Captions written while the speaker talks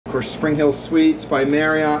Of course, SpringHill Suites by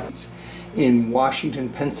Marriott in Washington,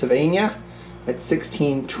 Pennsylvania at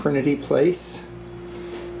 16 Trinity Place.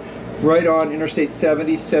 Right on Interstate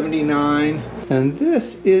 70, 79. And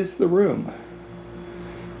this is the room.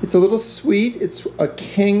 It's a little suite. It's a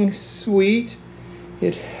king suite.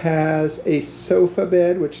 It has a sofa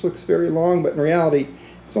bed, which looks very long, but in reality,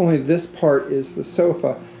 it's only this part is the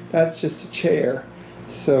sofa. That's just a chair.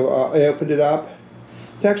 So I opened it up.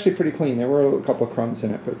 It's actually pretty clean. There were a couple of crumbs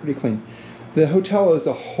in it, but pretty clean. The hotel as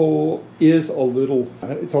a whole is a little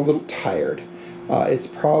tired. It's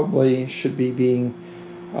probably should be being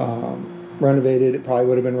renovated. It probably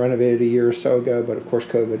would have been renovated a year or so ago, but of course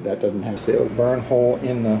COVID, that doesn't have a burn hole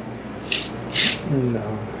in the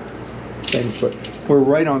things. But we're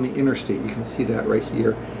right on the interstate. You can see that right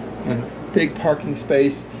here, and big parking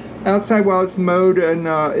space. Outside, while it's mowed and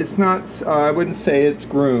it's not, I wouldn't say it's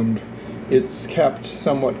groomed. It's kept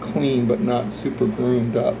somewhat clean, but not super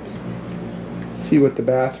groomed up. See what the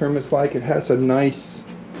bathroom is like. It has a nice,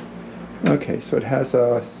 okay, so it has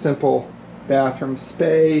a simple bathroom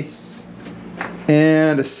space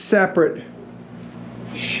and a separate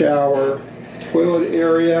shower, toilet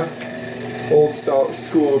area, old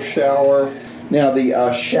school shower. Now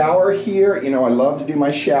the shower here, you know, I love to do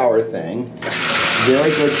my shower thing.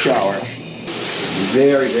 Very good shower.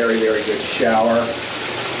 Very, very, very good shower.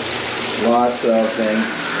 Lots of things.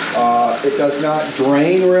 It does not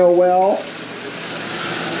drain real well.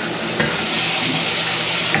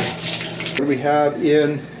 What do we have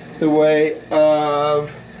in the way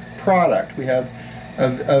of product? We have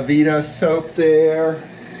a Vita soap there.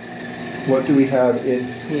 What do we have in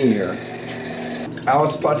here?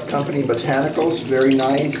 Alice Bus Company Botanicals, very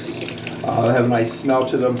nice. They have a nice smell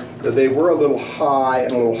to them. They were a little high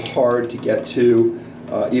and a little hard to get to,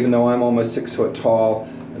 even though I'm almost 6 foot tall.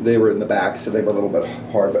 They were in the back, so they were a little bit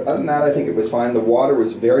hard. But other than that, I think it was fine. The water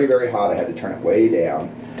was very, very hot. I had to turn it way down.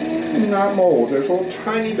 Not mold. There's a little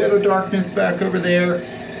tiny bit of darkness back over there.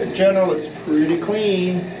 In general, it's pretty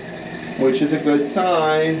clean, which is a good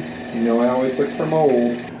sign. You know, I always look for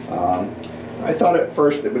mold. I thought at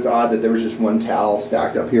first it was odd that there was just one towel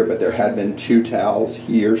stacked up here, but there had been 2 towels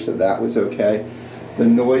here, so that was okay. The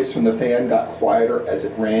noise from the fan got quieter as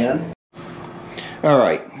it ran. All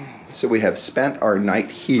right, so we have spent our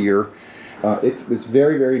night here. It was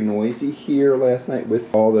very, very noisy here last night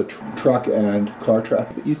with all the truck and car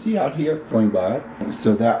traffic that you see out here going by.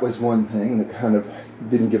 So that was one thing that kind of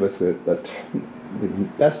didn't give us the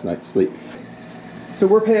best night's sleep. So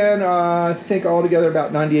we're paying, I think altogether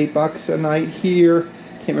about 98 bucks a night here.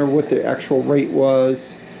 Can't remember what the actual rate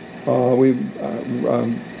was. We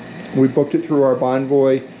booked it through our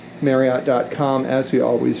Bonvoy, Marriott.com, as we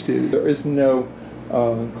always do. There is no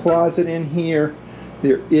closet in here.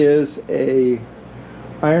 There is a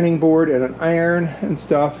ironing board and an iron and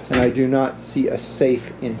stuff, and I do not see a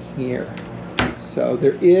safe in here. So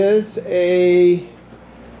there is a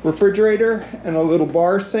refrigerator and a little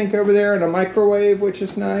bar sink over there and a microwave, which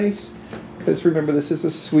is nice, because remember, this is a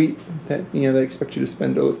suite that, you know, they expect you to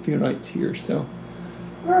spend a few nights here. So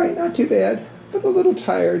all right, not too bad, but a little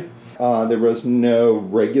tired. There was no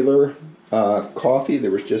regular coffee. There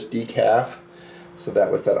was just decaf. So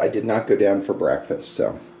that was that. I did not go down for breakfast.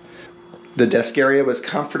 So the desk area was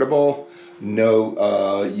comfortable. No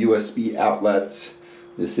USB outlets.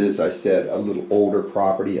 This is, I said, a little older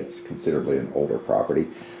property. It's considerably an older property.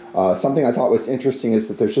 Something I thought was interesting is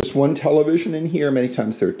that there's just one television in here. Many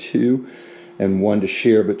times there are 2, and one to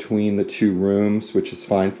share between the 2 rooms, which is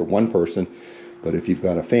fine for one person. But if you've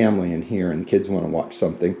got a family in here and the kids want to watch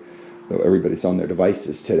something, though everybody's on their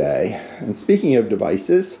devices today. And speaking of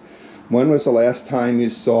devices, when was the last time you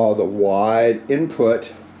saw the wide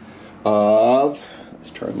input of, let's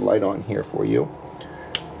turn the light on here for you,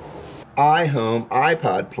 iHome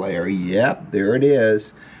iPod player? Yep, there it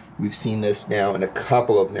is. We've seen this now in a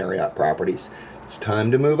couple of Marriott properties. It's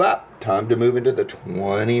time to move up, time to move into the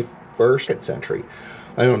 21st century.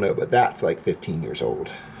 I don't know, but that's like 15 years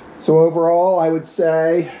old. So overall, I would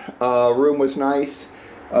say room was nice.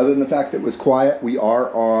 Other than the fact that it was quiet, we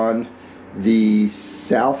are on the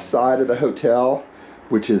south side of the hotel,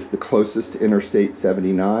 which is the closest to Interstate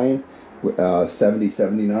 79,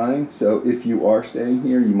 79. So if you are staying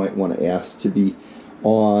here, you might want to ask to be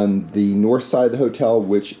on the north side of the hotel,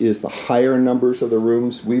 which is the higher numbers of the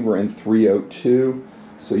rooms. We were in 302,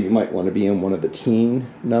 so you might want to be in one of the teen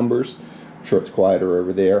numbers. I'm sure it's quieter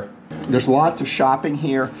over there. There's lots of shopping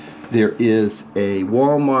here. There is a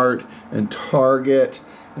Walmart and Target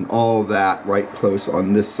and all of that right close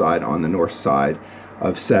on this side, on the north side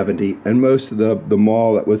of 70. And most of the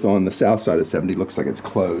mall that was on the south side of 70 looks like it's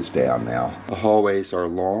closed down now. The hallways are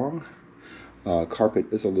long. Carpet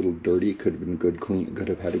is a little dirty. It could have been good clean. Could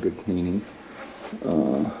have had a good cleaning.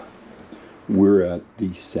 We're at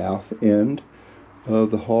the south end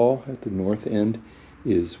of the hall. At the north end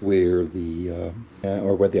is where the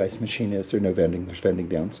where the ice machine is. There's no vending. There's vending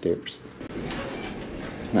downstairs.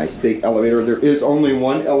 Nice big elevator. There is only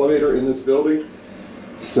one elevator in this building,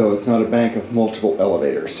 so it's not a bank of multiple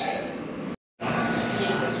elevators.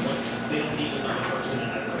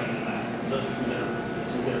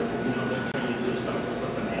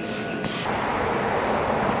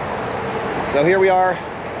 So here we are,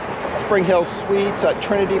 SpringHill Suites at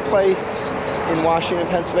Trinity Place in Washington,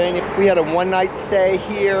 Pennsylvania. We had a one-night stay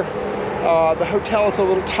here. The hotel is a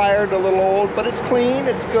little tired, a little old, but it's clean,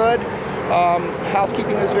 it's good.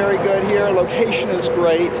 Housekeeping is very good here. Location is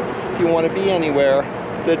great if you want to be anywhere.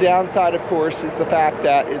 The downside, of course, is the fact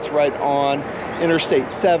that it's right on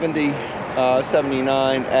Interstate 70,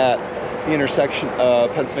 79 at the intersection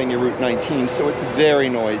of Pennsylvania Route 19, so it's very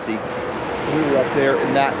noisy. We were up there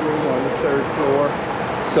in that room on the 3rd floor,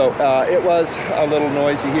 so it was a little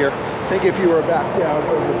noisy here. I think if you were back down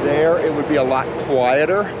over there, it would be a lot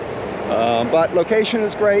quieter. But location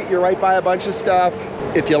is great. You're right by a bunch of stuff.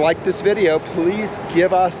 If you like this video, please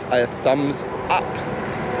give us a thumbs up.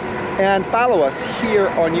 And follow us here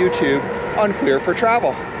on YouTube on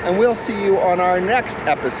Queer4Travel. And we'll see you on our next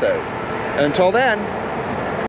episode. Until then,